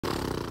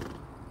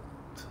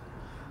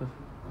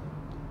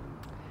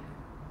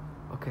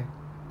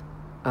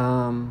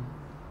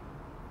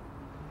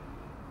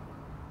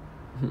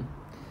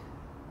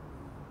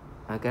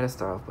I gotta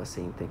start off by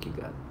saying thank you,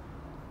 God.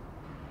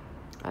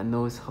 I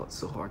know it's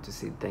so hard to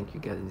say thank you,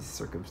 God, in these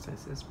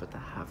circumstances, but I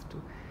have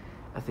to.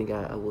 I think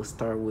I will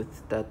start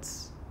with that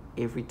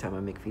every time I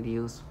make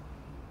videos.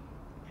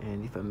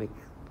 And if I make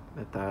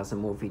 1,000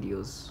 more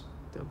videos,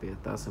 there'll be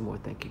 1,000 more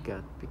thank you,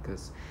 God,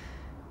 because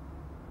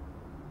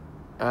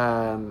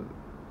I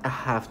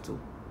have to.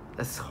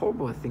 As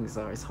horrible as things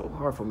are, it's so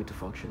hard for me to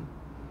function.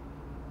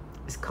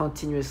 It's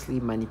continuously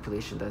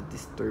manipulation that's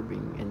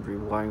disturbing and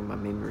rewiring my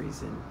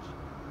memories, and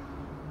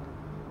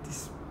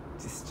this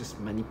just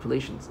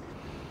manipulations.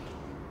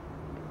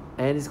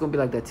 And it's gonna be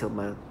like that till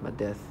my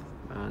death.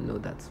 I know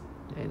that,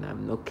 and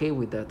I'm okay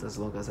with that as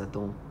long as I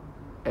don't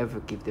ever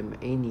give them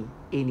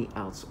any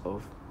ounce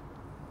of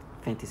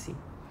fantasy.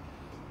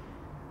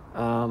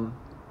 I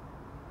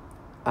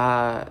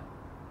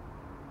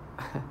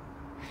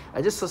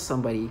I just saw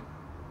somebody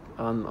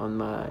on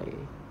my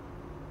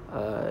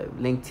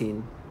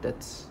LinkedIn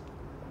that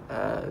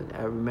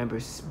I remember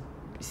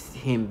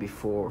him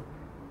before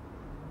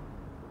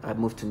I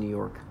moved to New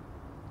York,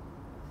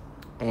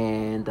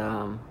 and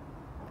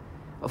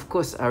of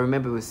course I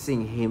remember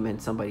seeing him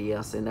and somebody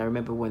else, and I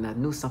remember when I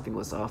knew something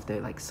was off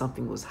there, like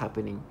something was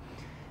happening,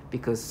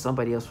 because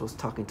somebody else was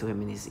talking to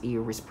him in his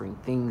ear, whispering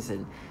things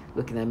and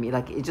looking at me,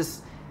 like it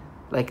just,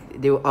 like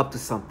they were up to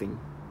something.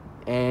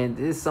 And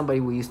this is somebody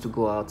we used to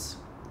go out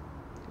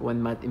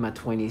when in my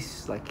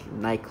 20s, like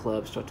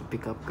nightclubs, try to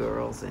pick up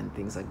girls and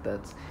things like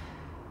that.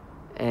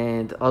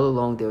 And all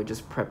along they were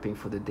just prepping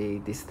for the day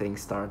this thing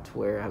starts,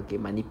 where I'll get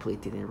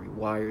manipulated and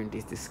rewired in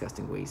these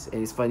disgusting ways.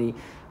 And it's funny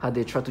how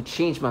they try to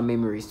change my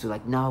memories to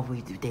like, no,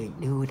 they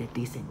knew that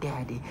this and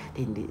that.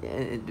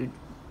 They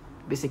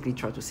basically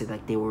try to say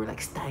like they were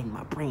like studying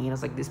my brain. I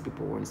was like, these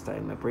people weren't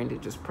studying my brain, they're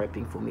just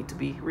prepping for me to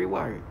be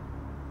rewired.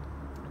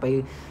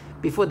 But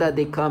before that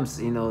day comes,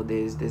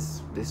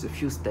 there's a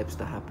few steps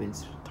that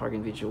happens.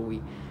 Target visual,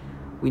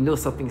 we know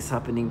something is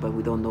happening, but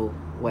we don't know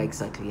why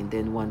exactly. And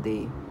then one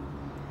day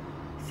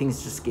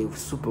things just get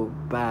super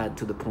bad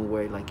to the point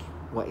where like,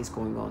 what is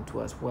going on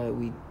to us? Why are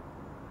we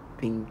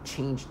being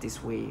changed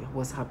this way?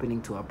 What's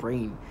happening to our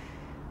brain?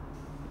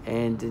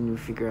 And then we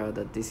figure out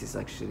that this is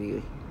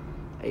actually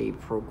a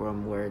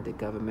program where the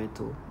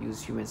governmental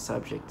use human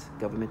subject,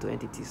 governmental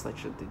entities like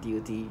the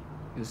DoD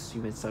use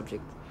human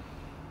subject,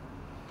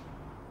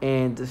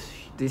 and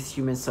this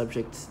human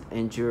subject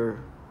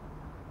endure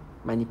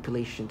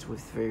manipulations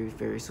with very,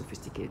 very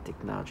sophisticated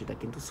technology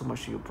that can do so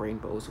much to your brain,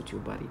 but also to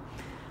your body.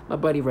 My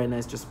body right now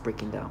is just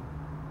breaking down,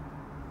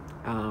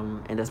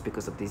 and that's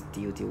because of these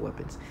DoD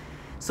weapons.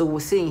 So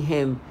we're seeing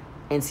him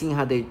and seeing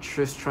how they're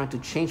just trying to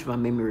change my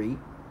memory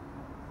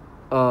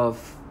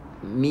of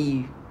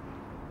me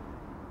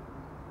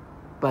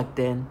back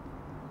then,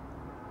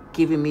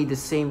 giving me the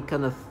same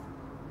kind of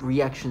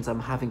reactions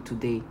I'm having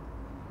today,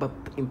 but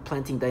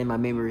implanting that in my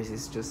memories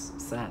is just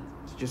sad.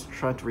 It's just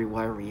trying to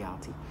rewire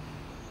reality.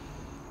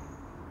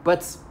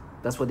 But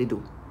that's what they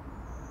do.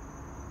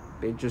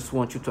 They just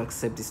want you to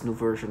accept this new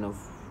version of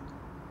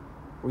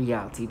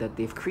reality that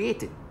they've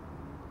created.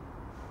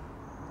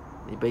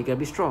 But you gotta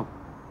be strong.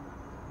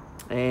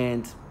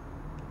 And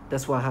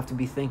that's why I have to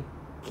be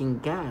thanking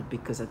God,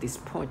 because at this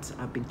point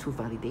I've been too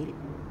validated.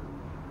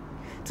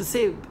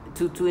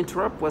 To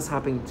interrupt what's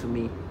happening to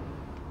me,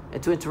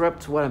 and to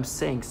interrupt what I'm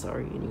saying,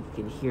 sorry, and you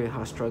can hear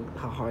how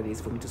hard it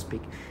is for me to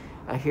speak.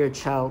 I hear a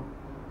child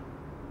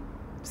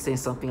saying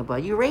something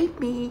about, you raped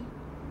me.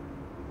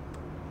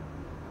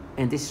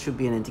 And this should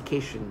be an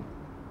indication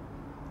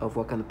of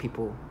what kind of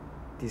people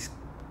these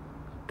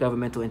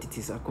governmental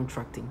entities are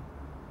contracting.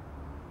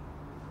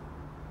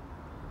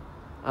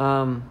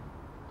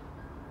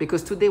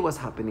 Because today what's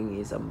happening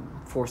is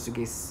I'm forced to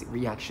get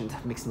reaction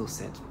that makes no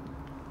sense.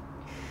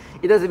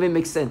 It doesn't even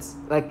make sense.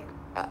 Like,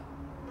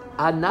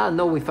 I now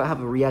know if I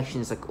have a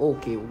reaction, it's like,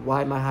 okay,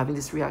 why am I having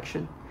this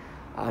reaction?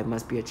 I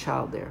must be a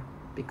child there,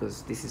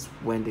 because this is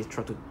when they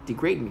try to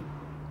degrade me.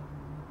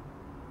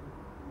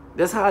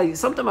 That's how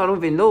sometimes I don't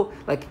even know.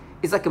 Like,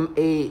 it's like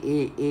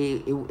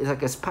it's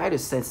like a spider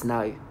sense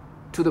now,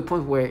 to the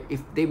point where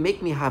if they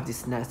make me have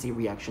this nasty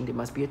reaction, there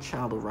must be a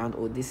child around,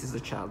 or this is a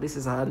child. This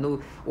is how I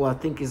know, or I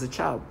think is a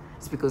child.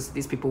 It's because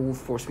these people will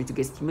force me to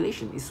get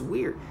stimulation. It's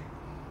weird.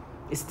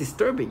 It's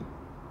disturbing.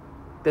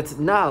 That's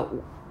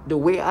now the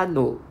way I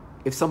know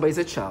if somebody's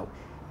a child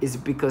is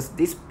because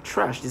these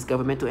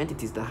governmental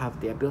entities that have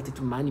the ability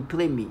to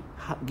manipulate me,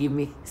 give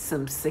me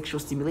some sexual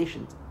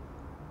stimulation.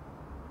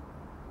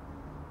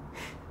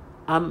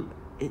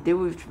 They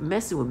were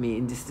messing with me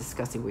in these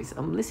disgusting ways.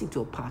 I'm listening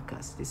to a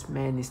podcast. This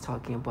man is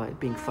talking about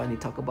being funny,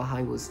 talk about how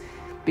he was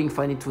being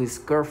funny to his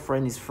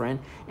girlfriend, his friend,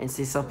 and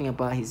say something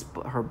about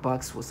her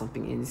box or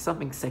something, and it's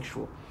something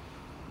sexual.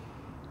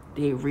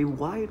 They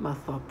rewired my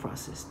thought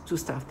process to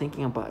start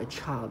thinking about a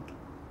child,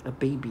 a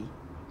baby,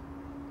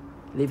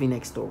 living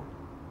next door.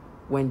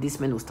 When this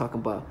man was talking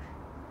about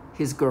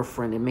his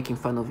girlfriend and making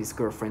fun of his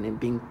girlfriend and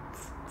being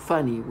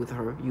funny with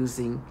her,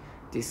 using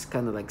this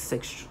kind of like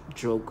sex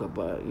joke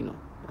about,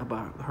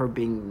 about her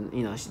being,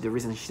 the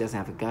reason she doesn't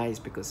have a guy is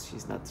because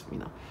she's not,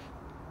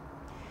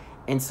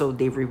 And so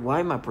they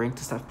rewire my brain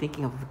to start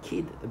thinking of a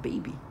kid, a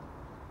baby.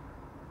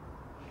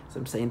 So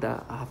I'm saying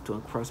that I have to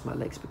uncross my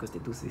legs because they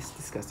do these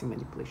disgusting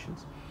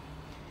manipulations.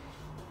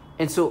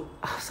 And so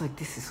I was like,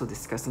 this is so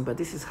disgusting, but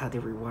this is how they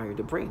rewire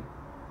the brain.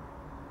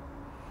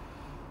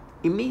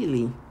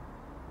 Immediately,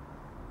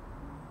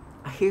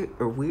 I hear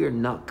a weird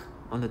knock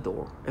on the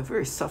door, a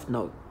very soft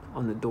knock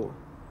on the door,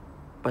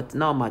 but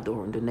not my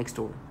door, on the next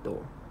door.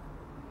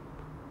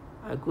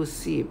 I go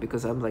see it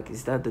because I'm like,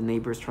 is that the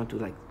neighbors trying to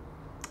like,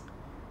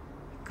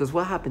 because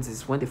what happens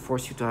is when they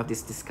force you to have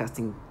these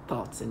disgusting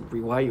thoughts and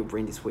rewire your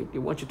brain this way, they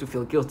want you to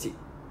feel guilty.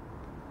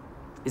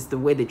 It's the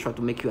way they try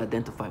to make you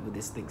identify with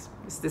these things.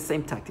 It's the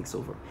same tactics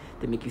over.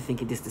 They make you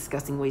think in these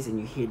disgusting ways and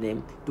you hear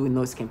them doing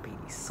noise campaign.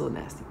 It's so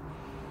nasty.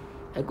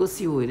 I go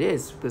see who it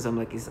is because I'm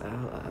like,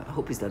 I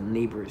hope it's the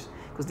neighbors,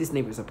 because these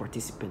neighbors are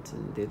participants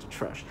and they're the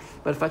trash.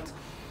 But in fact,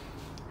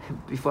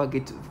 before I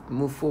get to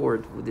move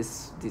forward with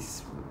this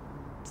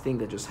thing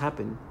that just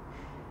happened,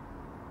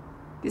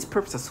 these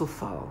perps are so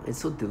foul and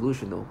so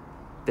delusional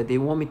that they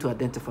want me to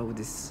identify with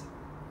this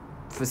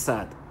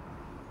facade.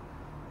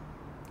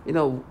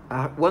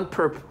 One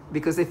perp,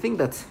 because they think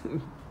that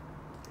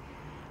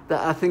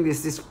I think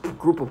there's this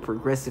group of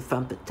progressive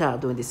femme fatale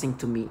doing this thing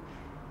to me.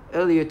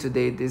 Earlier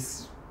today,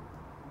 this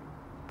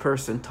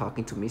person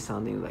talking to me,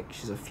 sounding like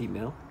she's a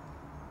female,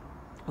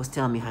 was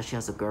telling me how she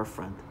has a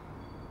girlfriend.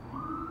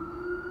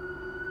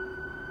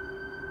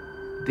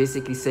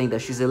 Basically saying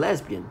that she's a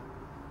lesbian.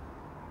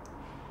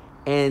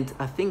 And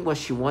I think what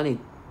she wanted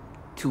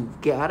to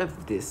get out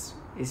of this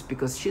is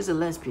because she's a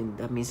lesbian,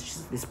 that means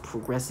she's this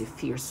progressive,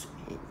 fierce,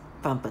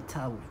 femme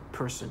fatale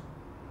person.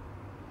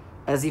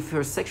 As if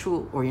her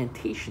sexual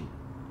orientation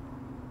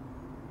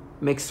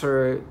makes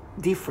her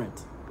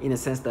different in a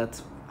sense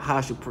that how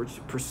I should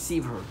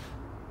perceive her.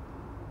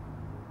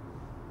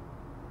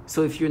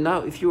 So if you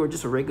were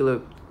just a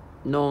regular,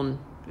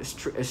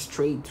 a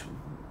straight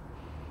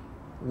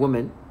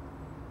woman,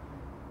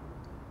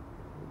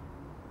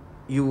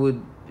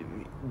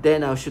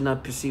 then I should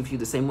not perceive you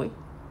the same way.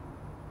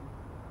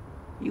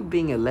 You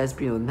being a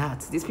lesbian or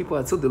not, these people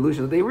are so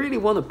delusional. They really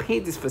want to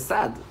paint this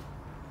facade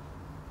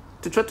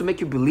to try to make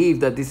you believe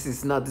that this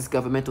is not this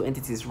governmental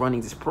entity is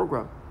running this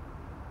program.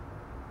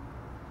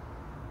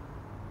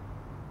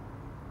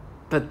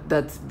 But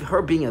that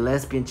her being a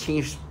lesbian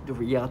changed the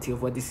reality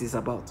of what this is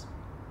about.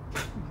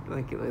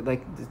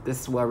 like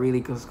this is what really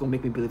is gonna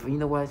make me believe, you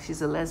know what,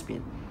 she's a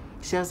lesbian.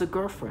 She has a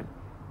girlfriend.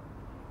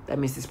 That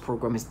means this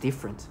program is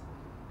different.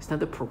 It's not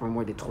the program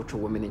where they torture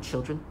women and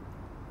children.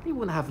 They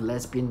wouldn't have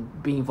lesbian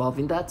be involved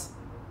in that.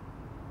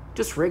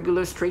 Just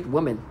regular straight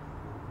women.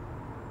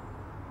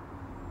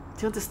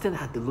 Do you understand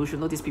how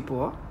delusional these people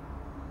are?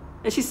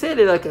 And she said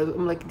it like,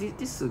 I'm like,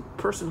 this is a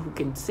person who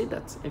can say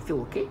that and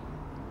feel okay.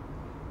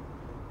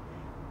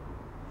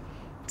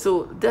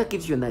 So that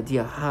gives you an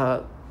idea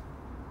how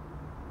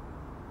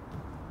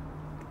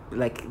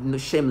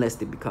shameless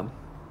they become.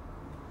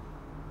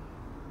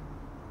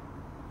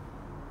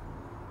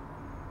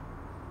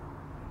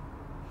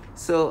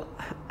 So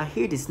I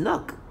hear this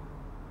knock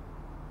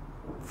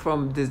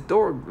from this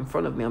door in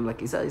front of me. I'm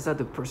like, is that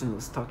the person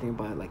who's talking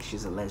about like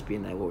she's a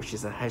lesbian or she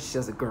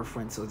has a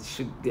girlfriend, so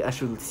I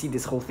should see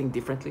this whole thing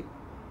differently?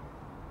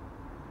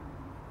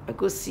 I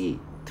go see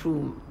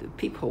through the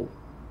peephole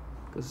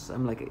because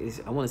I'm like,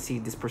 I want to see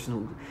this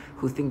person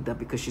who think that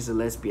because she's a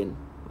lesbian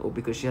or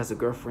because she has a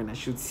girlfriend, I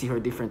should see her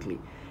differently.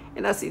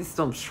 And I see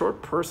some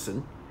short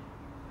person,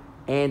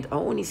 and I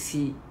only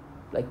see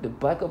like the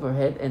back of her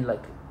head and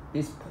like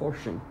this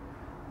portion,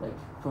 like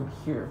from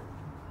here.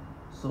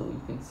 So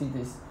you can see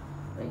this,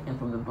 like, and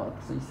from the back.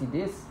 So you see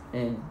this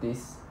and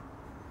this.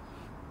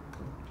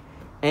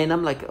 And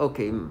I'm like,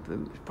 okay,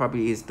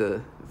 probably is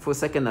for a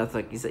second I was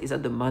like, is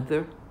that the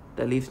mother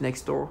that lives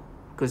next door?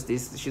 Because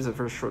she's a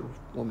very short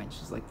woman.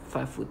 She's like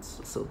 5 foot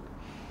or so.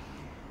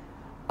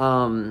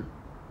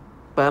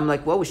 But I'm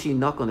like, why would she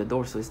knock on the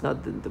door? So it's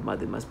not the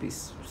mother, it must be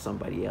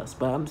somebody else.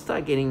 But I'm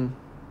start getting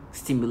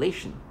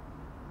stimulation.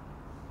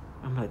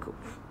 I'm like, oh,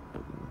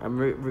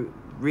 I'm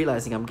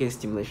realizing I'm getting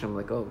stimulation. I'm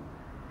like, oh.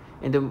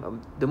 And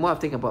the more I'm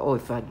thinking about, oh,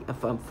 if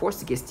I'm forced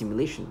to get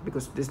stimulation,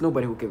 because there's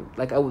nobody who can,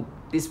 like,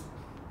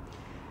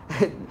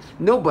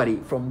 nobody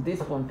from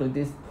this point to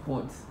this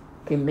point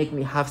can make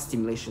me have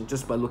stimulation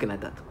just by looking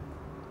at that.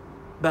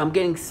 But I'm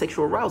getting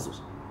sexual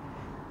arousals.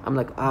 I'm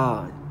like,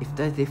 if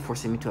they're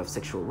forcing me to have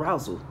sexual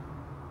arousal,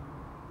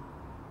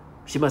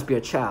 she must be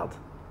a child.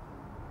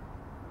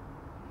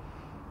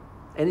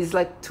 And it's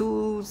like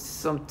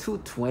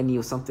 2:20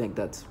 or something like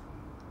that,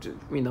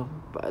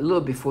 a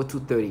little before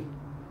 2:30.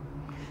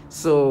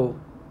 So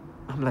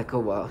I'm like, oh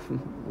wow,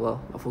 well,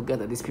 I forgot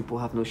that these people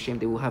have no shame.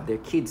 They will have their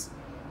kids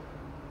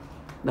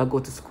now go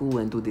to school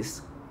and do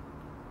this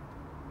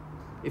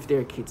if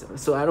they're kids.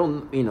 So I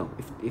don't,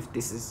 if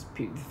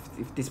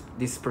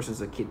this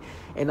person's a kid,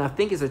 and I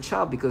think it's a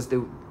child because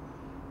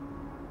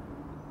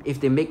if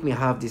they make me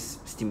have these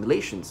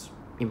stimulations,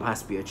 it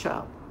must be a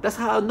child. That's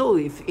how I know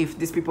if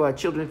these people are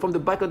children, from the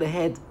back of the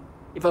head.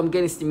 If I'm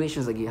getting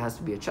stimulations, like, it has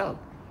to be a child.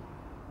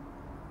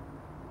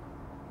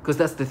 Because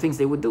that's the things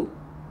they would do.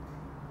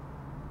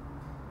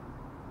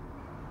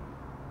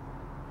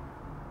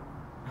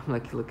 I'm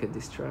like, look at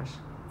this trash.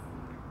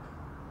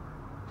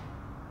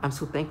 I'm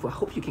so thankful. I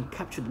hope you can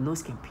capture the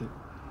noise campaign.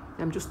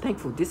 I'm just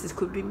thankful.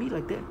 Could be me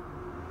like that.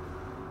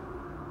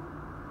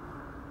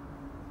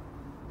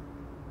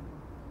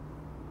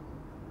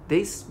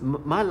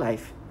 My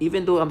life,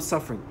 even though I'm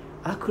suffering,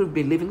 I could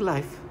be living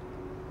life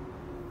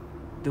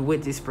the way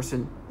this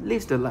person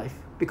lives their life,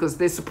 because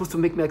they're supposed to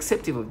make me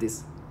accepting of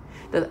this.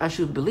 That I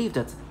should believe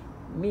that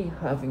me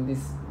having this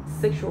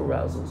sexual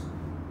arousals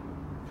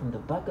from the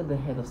back of the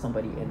head of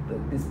somebody,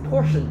 and this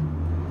portion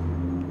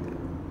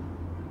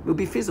will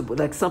be feasible,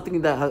 like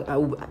something that I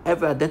will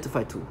ever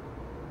identify to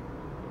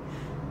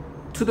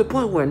the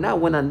point where now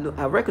when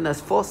I recognize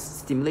false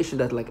stimulation,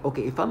 that like,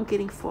 okay, if I'm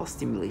getting false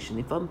stimulation,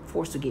 if I'm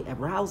forced to get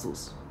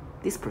arousals,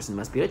 this person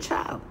must be a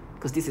child,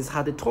 because this is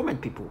how they torment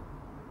people.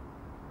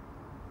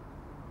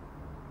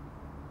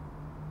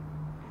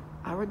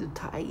 I'd rather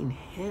die in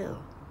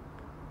hell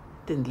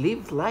than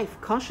live life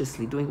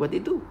consciously doing what they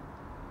do.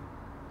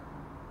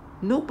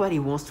 Nobody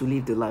wants to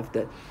live the life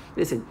that,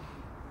 listen,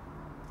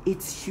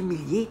 it's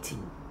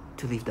humiliating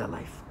to live that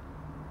life.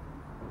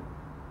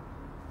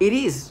 It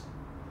is.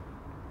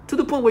 To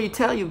the point where you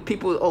tell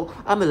people, oh,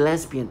 I'm a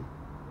lesbian.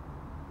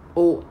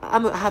 Oh, I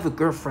have a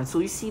girlfriend. So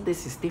you see,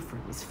 this is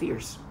different. It's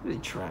fierce. Really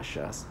trash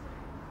ass.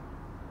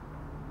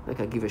 Like,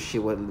 I give a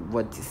shit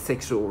what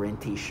sexual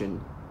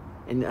orientation.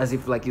 And as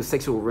if like your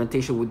sexual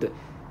orientation would...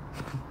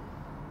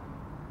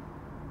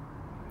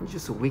 It's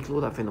just a weak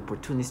load of an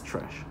opportunist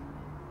trash.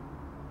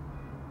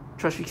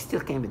 Trash, we still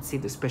can't even say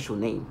the special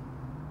name.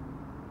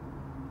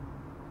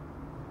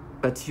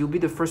 But you'll be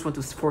the first one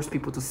to force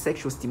people to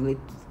sexual stimulate.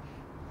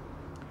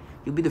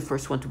 You'll be the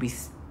first one to be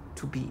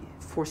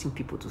forcing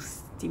people to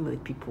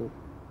stimulate people.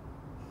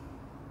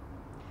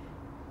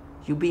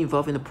 You'll be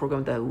involved in a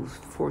program that will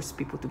force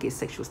people to get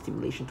sexual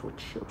stimulation toward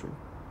children.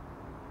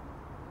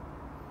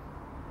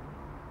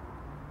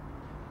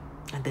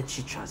 And then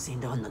she tries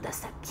saying, no,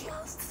 that's not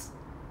kills.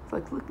 It's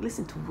like, look,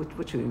 listen to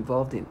what you're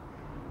involved in.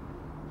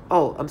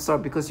 Oh, I'm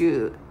sorry, because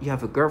you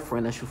have a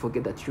girlfriend, I should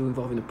forget that you're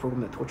involved in a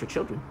program that tortures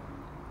children.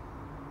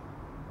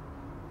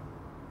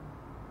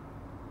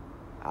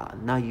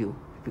 Now you,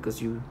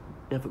 because you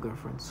have a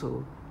girlfriend.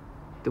 So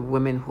the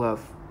women who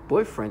have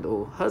boyfriend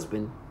or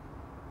husband,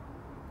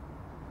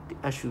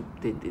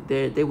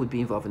 they would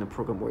be involved in a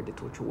program where they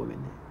torture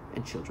women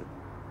and children,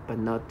 but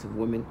not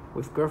women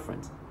with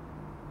girlfriends.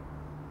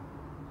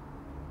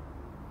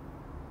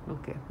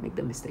 Okay, make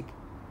the mistake.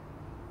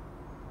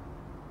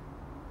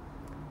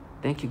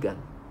 Thank you, God.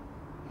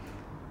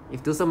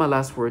 If those are my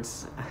last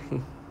words,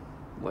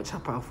 watch how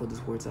powerful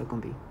those words are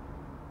going to be.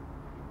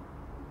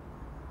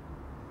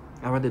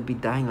 I'd rather be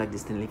dying like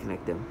this than living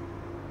like them.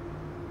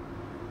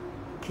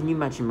 Can you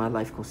imagine my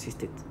life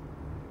consisted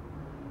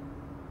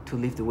to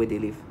live the way they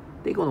live?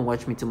 They're going to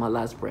watch me to my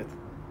last breath.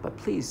 But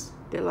please,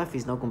 their life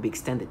is not going to be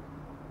extended.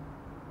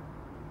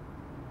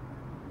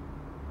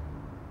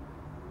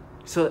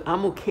 So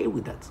I'm okay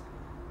with that.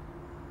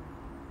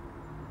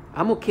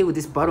 I'm okay with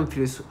this bottom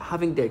feeders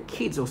having their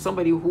kids or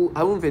somebody who I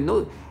don't even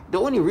know. The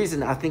only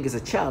reason I think is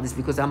a child is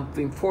because I'm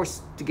being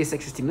forced to get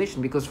sexual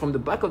stimulation, because from the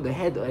back of the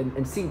head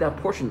and seeing that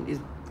portion is,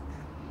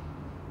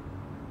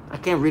 I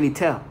can't really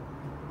tell.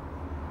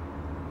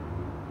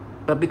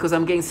 But because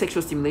I'm getting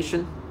sexual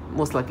stimulation,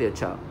 most likely a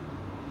child.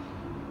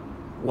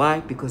 Why?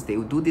 Because they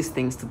will do these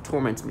things to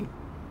torment me.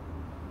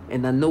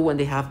 And I know when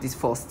they have these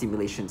false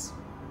stimulations.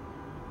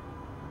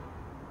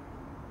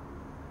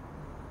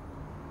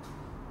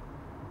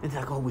 And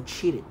they're like, oh, we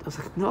cheated. I was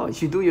like, no,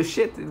 you do your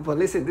shit. But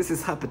listen, this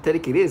is how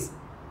pathetic it is.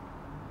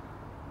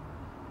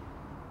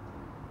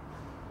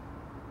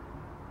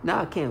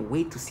 Now I can't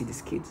wait to see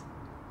these kids.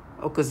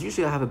 Oh, because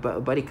usually I have a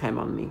body cam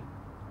on me,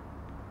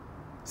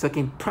 so I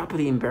can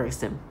properly embarrass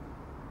them.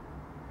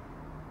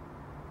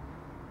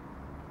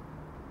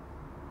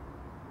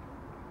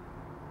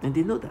 And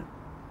they know that.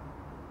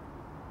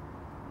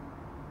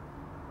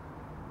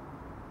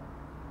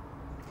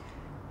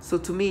 So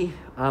to me,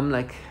 I'm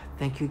like,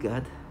 thank you,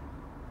 God.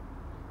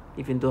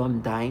 Even though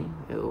I'm dying,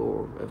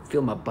 or I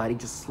feel my body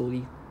just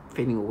slowly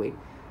fading away.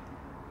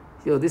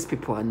 These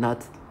people are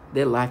not,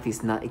 their life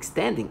is not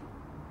extending.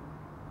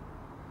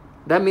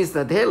 That means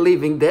that they're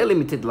living their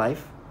limited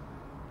life,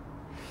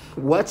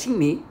 watching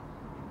me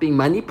being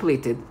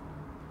manipulated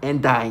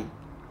and dying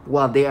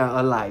while they are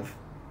alive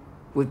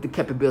with the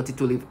capability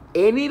to live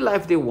any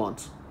life they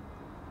want.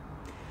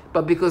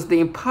 But because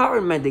the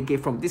empowerment they get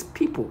from these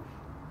people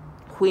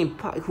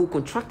who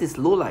contract this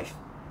low life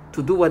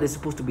to do what they're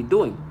supposed to be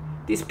doing,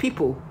 these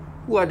people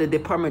who are the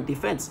Department of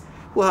Defense,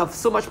 who have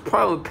so much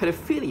problem with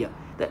pedophilia,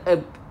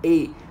 that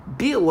a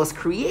bill was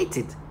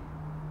created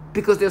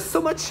because there's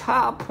so much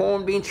child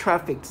porn being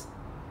trafficked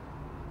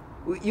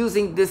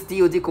using this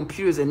DoD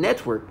computers and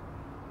network.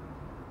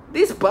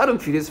 These bottom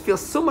feeders feel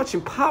so much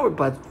empowered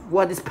by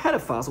what these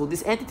pedophiles, or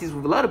these entities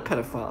with a lot of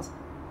pedophiles,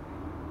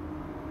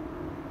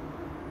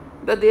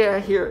 that they are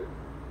here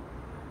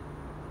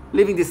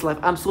living this life.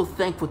 I'm so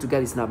thankful to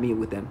God it's not me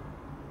with them.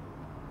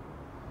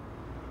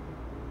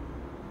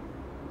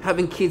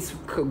 Having kids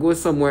go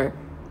somewhere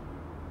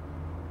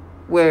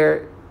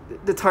where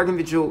the target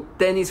individual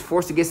then is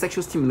forced to get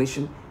sexual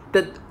stimulation,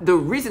 that the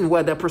reason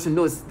why that person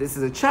knows this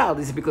is a child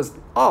is because,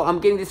 oh, I'm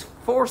getting this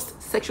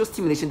forced sexual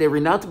stimulation they're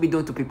renowned to be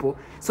doing to people,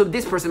 so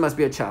this person must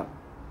be a child.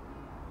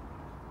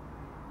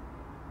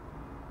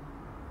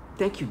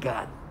 Thank you,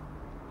 God.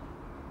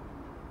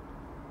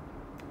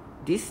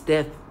 This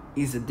death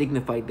is a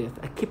dignified death.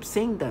 I keep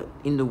saying that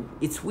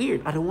it's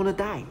weird. I don't want to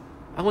die.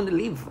 I want to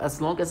live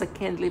as long as I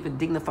can, live a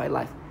dignified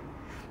life.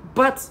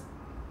 But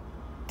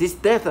this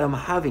death I'm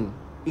having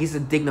is a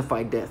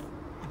dignified death.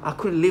 I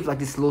couldn't live like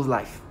this low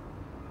life.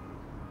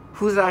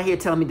 Who's out here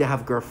telling me they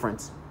have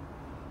girlfriends?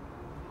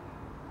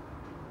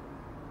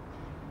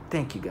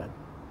 Thank you, God.